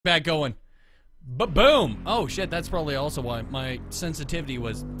back going. Boom! Oh shit, that's probably also why my sensitivity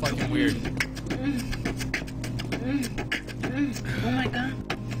was fucking weird. Oh my god.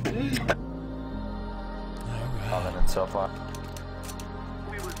 Alright. So far.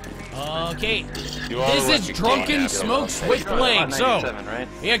 Okay, this is Drunken Smoke Switchblade. So,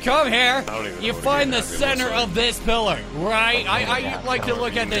 you come here, you find the center of this pillar, right? I like to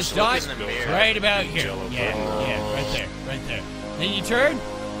look at this dot right about here. Yeah, right there. Then you turn,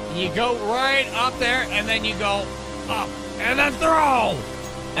 you go right up there, and then you go up, and then throw!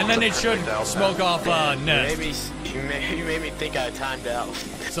 And then it should smoke off nest. You made me think I timed out.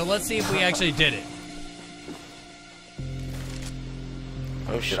 So let's see if we actually did it.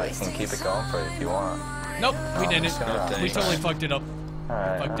 Oh shit, I can keep it going for you if you want. Nope, we didn't. We totally fucked it up.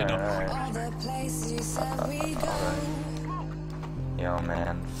 Alright. Yo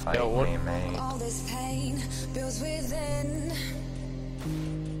man, fight me, mate. All this pain builds within.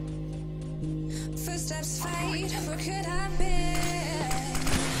 Footsteps fade, where could I be?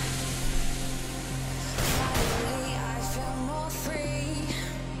 Finally, I feel more free.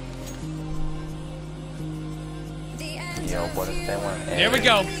 Yo, what if they went A? There we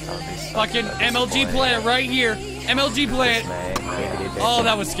go. Fucking MLG plant right here. MLG plant. Oh,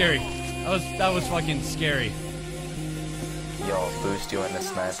 that was scary. That was fucking scary. Yo, boost you in the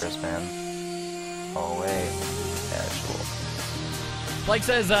snipers, man. Oh wait, casual. Blake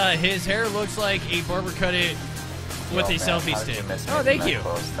says his hair looks like a barber cut it with a selfie stick. Oh, thank you.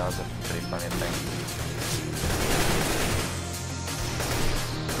 That was a pretty funny thing.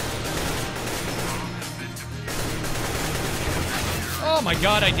 Oh my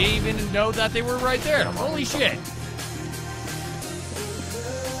god, I didn't even know that they were right there. Holy shit.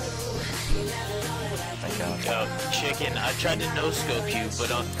 Yo, chicken, I tried to no-scope you,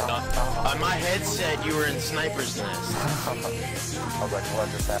 but on my headset, you were in Sniper's Nest. I was like, what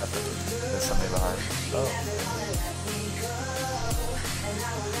just happened? There's somebody behind. Oh.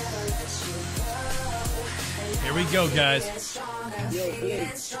 Here we go, guys.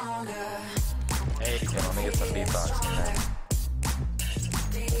 Hey, let me get some beatboxing there.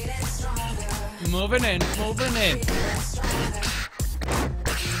 Moving in.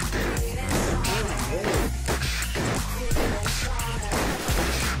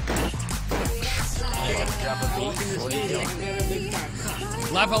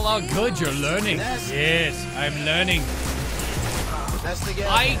 Laugh out loud good, you're learning. Yes, I'm learning.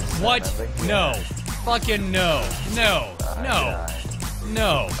 What? No. Fucking no. No.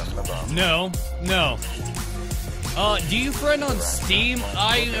 Do you friend on Steam?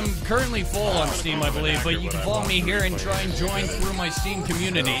 I am currently full on Steam, I believe, but you can follow me here and try and join through my Steam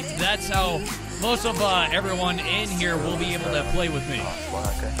community. That's how most of everyone in here will be able to play with me.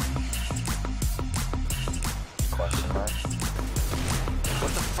 Question mark.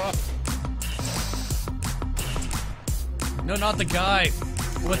 What the fuck? No, not the guy.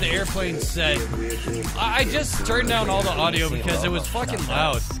 What the airplane said. I just turned down all the audio because it was fucking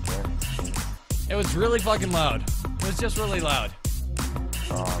loud. It was really fucking loud. It was just really loud.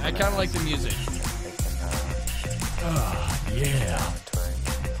 I kind of like the music. Yeah.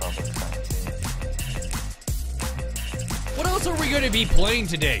 What else are we going to be playing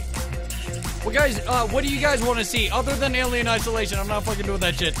today? Well, guys, what do you guys want to see? Other than Alien Isolation, I'm not fucking doing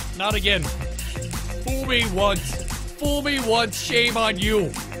that shit. Not again. Fool me once. Fool me once, shame on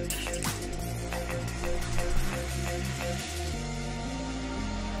you.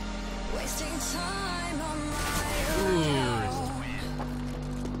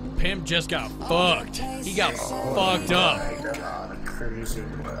 Pimp just got fucked. He got fucked up.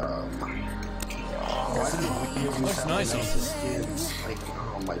 Looks nice on.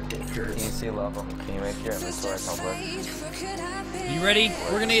 Can you see love them? Can you make your inventory public? You ready?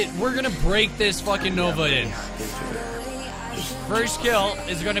 We're gonna break this fucking Nova in. First kill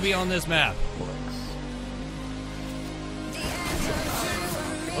is gonna be on this map.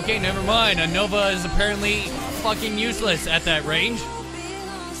 Okay, never mind. A Nova is apparently fucking useless at that range.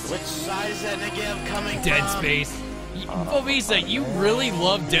 Which side is that nigga coming Dead from? Space. Visa, you really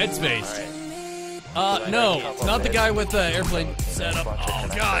love Dead Space. No, not the guy with the airplane setup. Oh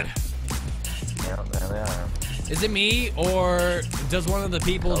god. Yeah, there they are. Is it me, or does one of the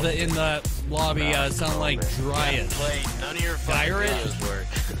people that in the lobby sound like Dryas? None of your fucking videos work.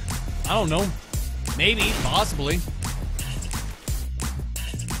 I don't know. Maybe, possibly.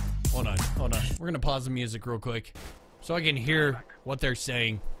 Hold on. We're gonna pause the music real quick so I can hear what they're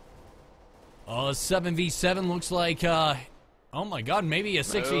saying. 7v7 looks like Oh my god, maybe a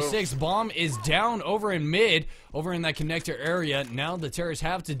 66 bomb is down over in mid, over in that connector area. Now the terrorists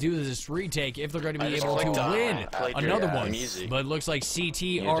have to do this retake if they're going to be able to win another one. But it looks like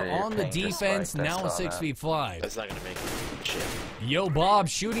CT are on the defense, now a 6v5. That's not going to make shit. Yo, Bob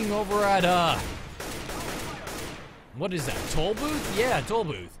shooting over at, what is that, toll booth? Yeah, toll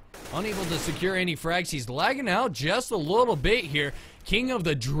booth. Unable to secure any frags. He's lagging out just a little bit here. King of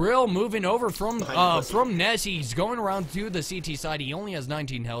the Drill moving over from Ness. He's going around to the CT side. He only has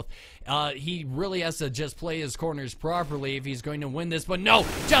 19 health. He really has to just play his corners properly if he's going to win this. But no,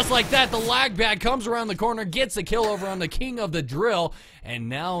 just like that, the lag bag comes around the corner, gets the kill over on the King of the Drill. And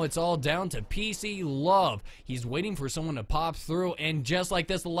now it's all down to PC Love. He's waiting for someone to pop through. And just like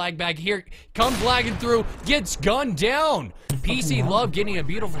this, the lag bag here comes lagging through, gets gunned down. PC Love getting a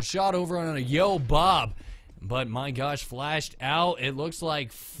beautiful shot over on a Yo Bob. But my gosh, flashed out. It looks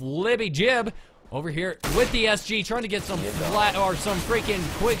like Flippy Jib over here with the SG trying to get some flat or some freaking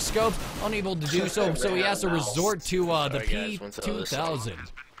quick scopes. Unable to do so, so he has to resort to the P2000.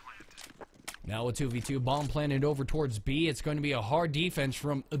 Now a 2v2 bomb planted over towards B. It's going to be a hard defense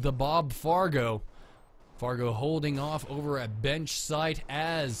from the Bob Fargo. Fargo holding off over at bench site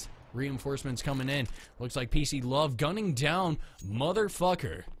as reinforcements coming in. Looks like PC Love gunning down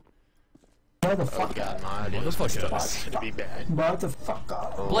Motherfucker. Motherfucker. It's gonna be bad.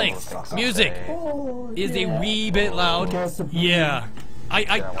 Motherfucker. Blake, music is a wee bit loud. Yeah.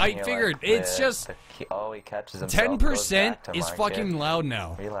 I figured it's just 10% is fucking loud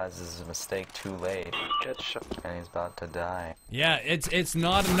now. Realizes his mistake too late, and he's about to die. Yeah, it's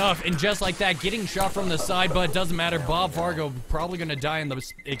not enough, and just like that, getting shot from the side, but it doesn't matter. Bob Fargo probably gonna die in the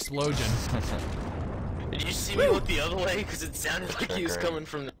explosion. Did you see me look the other way? Because it sounded like he was coming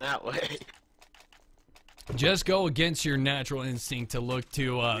from that way. Just go against your natural instinct to look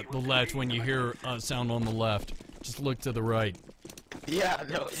to the left when you hear a sound on the left. Just look to the right. Yeah,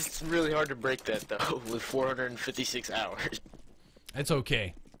 no, it's really hard to break that, though, with 456 hours. It's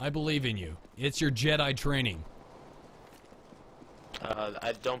okay. I believe in you. It's your Jedi training.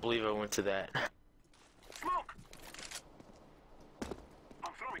 I don't believe I went to that. Smoke!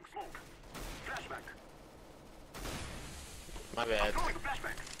 I'm throwing smoke. Flashback. My bad. Throwing a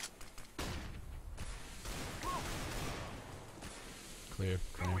flashback. Clear.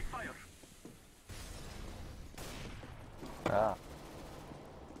 Throwing fire. Ah.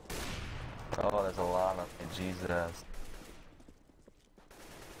 Oh, there's a lot of me, Jesus.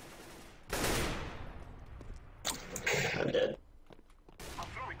 I'm dead. I'm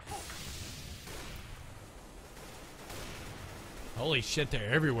throwing smoke. Holy shit,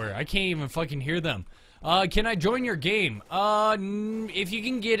 they're everywhere. I can't even fucking hear them. Can I join your game? If you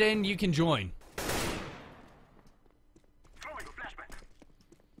can get in, you can join. Throwing a flashback.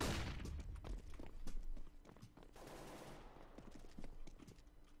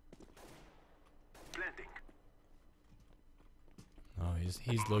 Planting. Oh,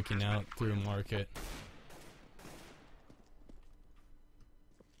 he's looking out through market.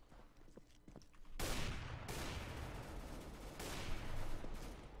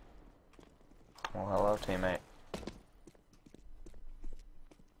 Well, hello, teammate.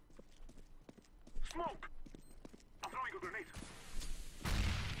 Smoke! I'm throwing a grenade.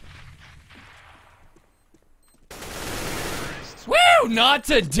 Woo! Not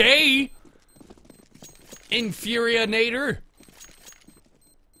today! Infuriator!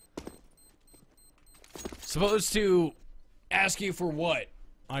 Supposed to ask you for what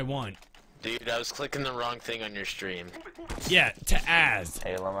I want. Dude, I was clicking the wrong thing on your stream. Yeah, to Az.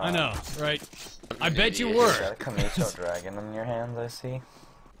 Hey, Lamar. I know, right? I bet you You were. got a Kamicho dragon in your hands, I see.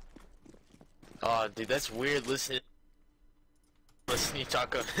 Oh, dude, that's weird. Listen you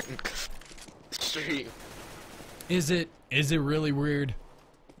talk on stream. Is it really weird?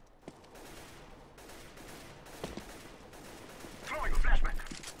 Throwing a flashback.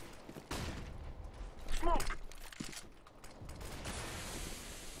 Smoke!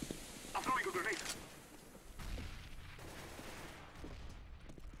 I'm throwing a grenade.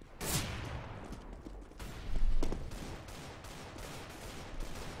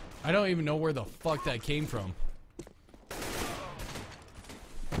 I don't even know where the fuck that came from. Oh,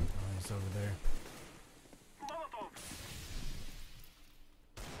 it's over there. Molotov!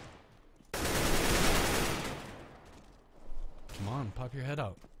 Come on, pop your head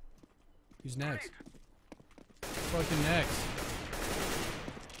out. Who's next? Fucking next.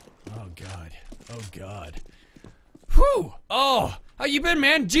 Oh god. Oh god. Whew! Oh! How you been,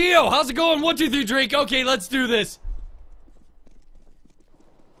 man? Gio, how's it going? 1, 2, 3, drink. Okay, let's do this.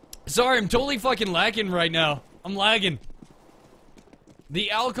 Sorry, I'm totally fucking lagging right now. I'm lagging. The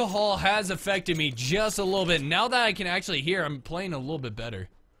alcohol has affected me just a little bit. Now that I can actually hear, I'm playing a little bit better.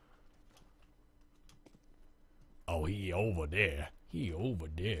 Oh, he over there. He over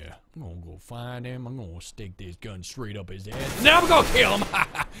there. I'm gonna go find him. I'm gonna stick this gun straight up his ass. Now I'm gonna kill him!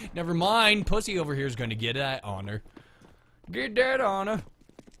 Never mind. Pussy over here is gonna get that honor. Get that honor.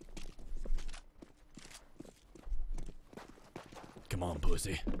 Come on,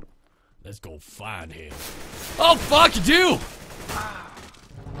 pussy. Let's go find him. Oh, fuck you!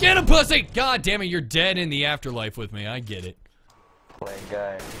 Get him, pussy! God damn it, you're dead in the afterlife with me. I get it. Play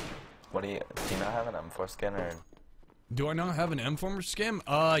guy. What do you not have an M4 skin or? Do I not have an M4 skin?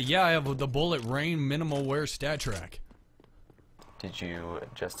 Yeah, I have the Bullet Rain minimal wear stat track. Did you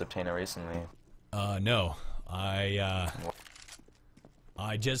just obtain it recently? No. I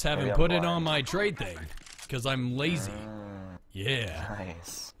just haven't Maybe I'm put it blind. on my trade thing. Because I'm lazy. Yeah.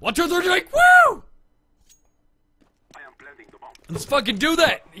 Nice. 1, 2, 3, like, woo! I am planting the bomb. Let's fucking do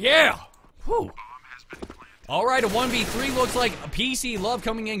that! Yeah! Whew. Alright, a 1v3 looks like a PC Love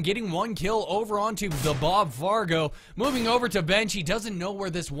coming in, getting 1 kill over onto the Bob Fargo. Moving over to bench, he doesn't know where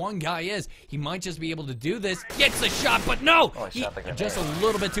this one guy is. He might just be able to do this. Gets the shot, but no! Oh, He, shot the grenade. just a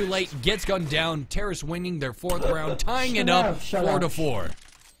little bit too late, gets gunned down. Terrorists winning their 4th round, tying it up 4-4.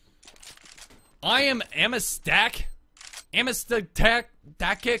 I am Amistack. Amistack.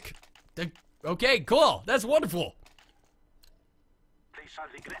 Okay, cool. That's wonderful. They shall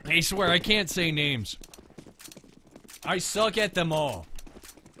regret. I swear, I can't say names. I suck at them all.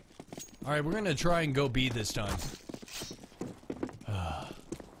 Alright, we're gonna try and go B this time.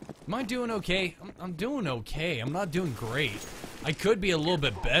 Am I doing okay? I'm doing okay. I'm not doing great. I could be a little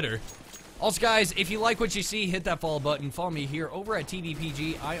bit better. Also, guys, if you like what you see, hit that follow button. Follow me here over at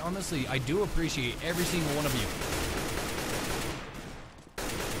TVPG. I do appreciate every single one of you.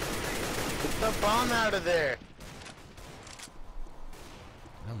 Get the bomb out of there.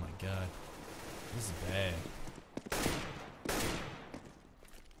 Oh my god. This is bad.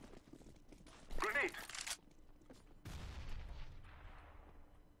 Grenade.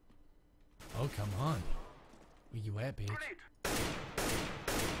 Oh, come on. Where you at, bitch? Grenade.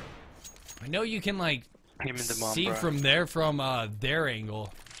 I know you can, like, Give me the bomb, see bro. from their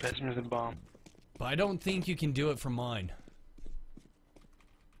angle, Pass me the bomb. but I don't think you can do it from mine.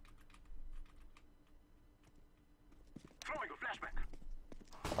 Throwing a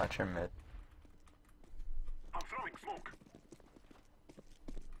flashback. Watch your mid. I'm throwing smoke.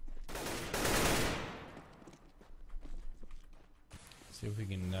 See if we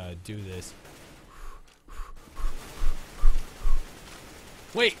can do this.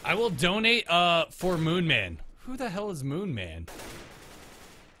 Wait, I will donate for Moonman. Who the hell is Moonman?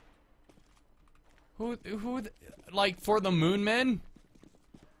 Like for the Moonmen?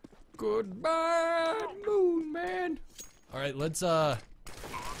 Goodbye, Moonman. All right, let's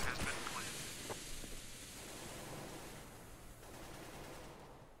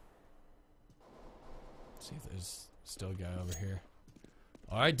see if there's still a guy over here.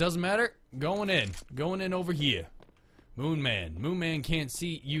 All right, doesn't matter. Going in over here. Moonman can't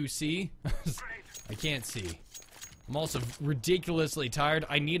see. You see? I can't see. I'm also ridiculously tired.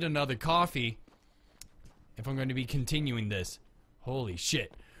 I need another coffee if I'm going to be continuing this. Holy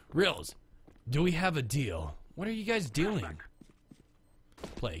shit. Rills, do we have a deal? What are you guys doing?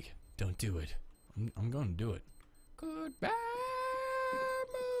 Plague, don't do it. I'm going to do it. Goodbye,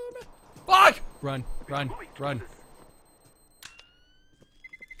 Moon. Fuck! Run.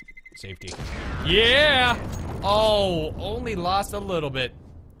 Safety. Yeah! Oh, only lost a little bit.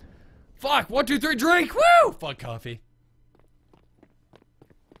 Fuck, 1, 2, 3, drink! Woo! Fuck coffee.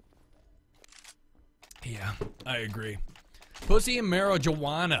 Yeah, I agree. Pussy and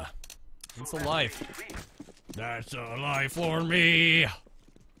marijuana. That's a life. That's a life for me.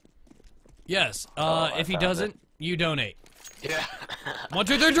 Yes, if he doesn't, you donate. Yeah. 1,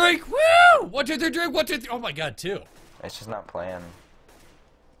 2, 3, drink! Woo! 1, 2, 3, drink! 1, 2, 3. Oh my god, 2. It's just not playing.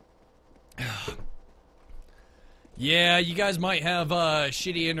 Yeah, you guys might have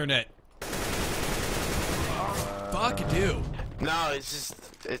shitty internet. Fuck do. No,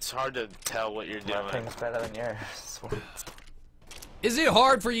 it's hard to tell what you're My doing. ping's better than yours. Is it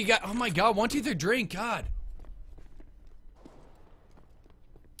hard for you guys? Oh my god, 1, 2, 3, drink, god.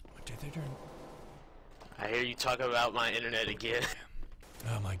 1, 2, 3, drink. I hear you talk about my internet again.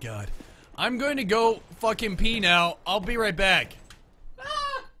 Oh my god. I'm going to go fucking pee now. I'll be right back.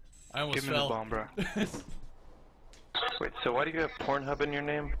 I almost Give me fell. the bomb, bro. Wait, so why do you have Pornhub in your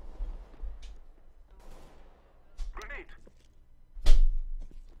name? Grenade.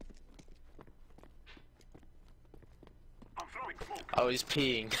 I'm throwing smoke. Oh, he's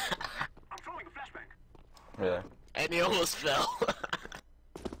peeing. I'm throwing a flashbang. Really? And he almost fell.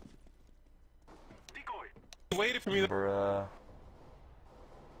 it for me. Bruh.